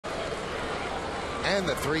And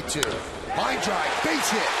the 3-2. Line drive, base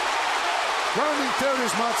hit. Grounding third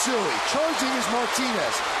is Matsui. Charging is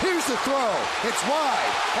Martinez. Here's the throw. It's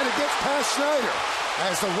wide, and it gets past Schneider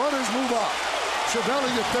as the runners move up. Cervelli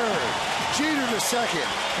to third. Jeter to second.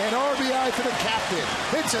 And RBI for the captain.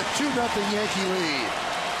 It's a 2-0 Yankee lead.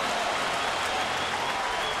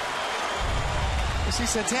 You see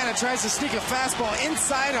Santana tries to sneak a fastball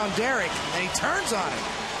inside on Derek, and he turns on it.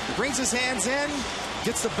 He brings his hands in,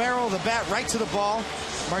 gets the barrel of the bat right to the ball.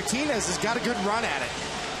 Martinez has got a good run at it.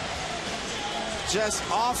 Just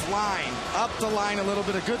offline, up the line a little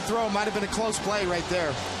bit. A good throw, might have been a close play right there,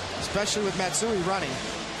 especially with Matsui running.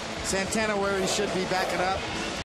 Santana where he should be, backing up.